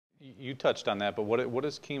you touched on that, but what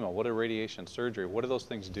is chemo? What are radiation, surgery? What do those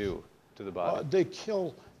things do to the body? They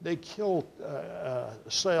kill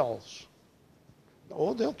cells.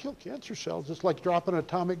 Oh, they'll kill cancer cells. It's like dropping an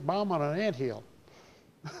atomic bomb on an anthill.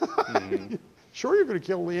 Mm-hmm. Sure, you're going to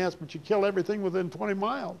kill the ants, but you kill everything within 20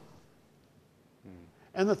 miles.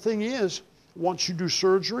 And the thing is, once you do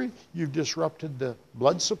surgery, you've disrupted the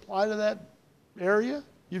blood supply to that area.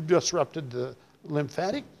 You've disrupted the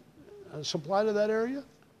lymphatic supply to that area.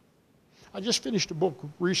 I just finished a book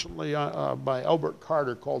recently by Albert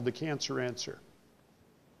Carter called The Cancer Answer.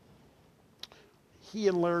 He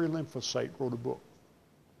and Larry Lymphocyte wrote a book.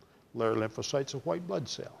 Larry Lymphocyte's a white blood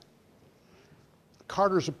cell.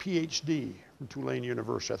 Carter's a PhD from Tulane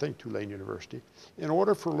University, I think Tulane University. In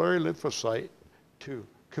order for Larry Lymphocyte to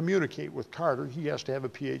communicate with Carter, he has to have a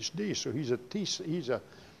PhD. So he's a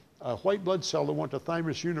white blood cell that went to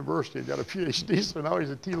Thymus University and got a PhD, so now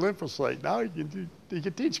he's a T lymphocyte. Now he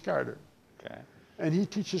can teach Carter. Okay. And he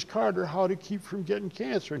teaches Carter how to keep from getting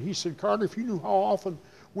cancer. And he said, Carter, if you knew how often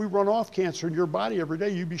we run off cancer in your body every day,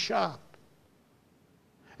 you'd be shocked.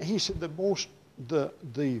 And he said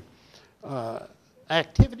the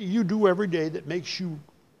activity you do every day that makes you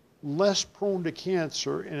less prone to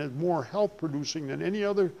cancer and is more health producing than any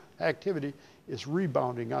other activity is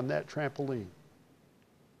rebounding on that trampoline.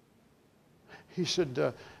 He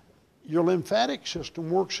said, your lymphatic system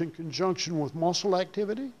works in conjunction with muscle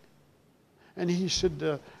activity. And he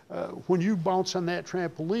said, when you bounce on that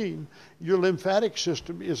trampoline, your lymphatic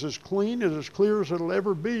system is as clean and as clear as it'll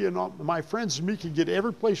ever be. And my friends and me can get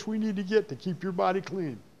every place we need to get to keep your body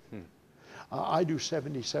clean. I do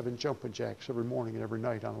 77 jumping jacks every morning and every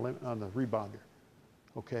night on the rebounder.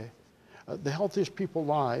 Okay? The healthiest people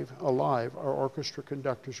alive are orchestra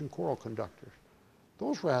conductors and choral conductors.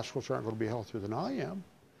 Those rascals aren't going to be healthier than I am.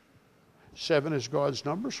 7 is God's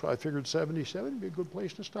number, so I figured 77 would be a good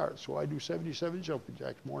place to start. So I do 77 jumping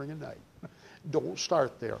jacks morning and night. Don't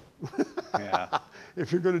start there. Yeah.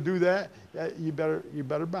 If you're going to do that, you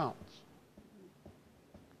better bounce.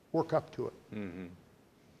 Work up to it. Mm-hmm.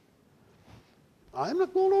 I'm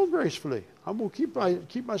not going on gracefully. I'm going to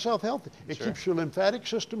keep myself healthy. It keeps your lymphatic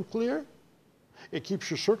system clear. It keeps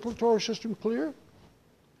your circulatory system clear.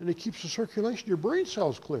 And it keeps the circulation of your brain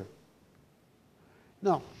cells clear.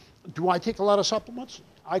 Now, do I take a lot of supplements?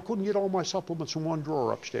 I couldn't get all my supplements in one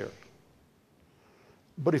drawer upstairs.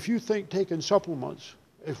 But if you think taking supplements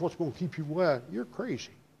is what's going to keep you well, you're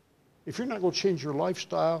crazy. If you're not going to change your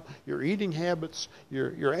lifestyle, your eating habits,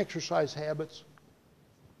 your exercise habits,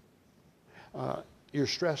 your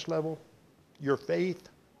stress level, your faith,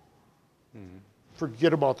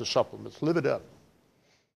 forget about the supplements. Live it up.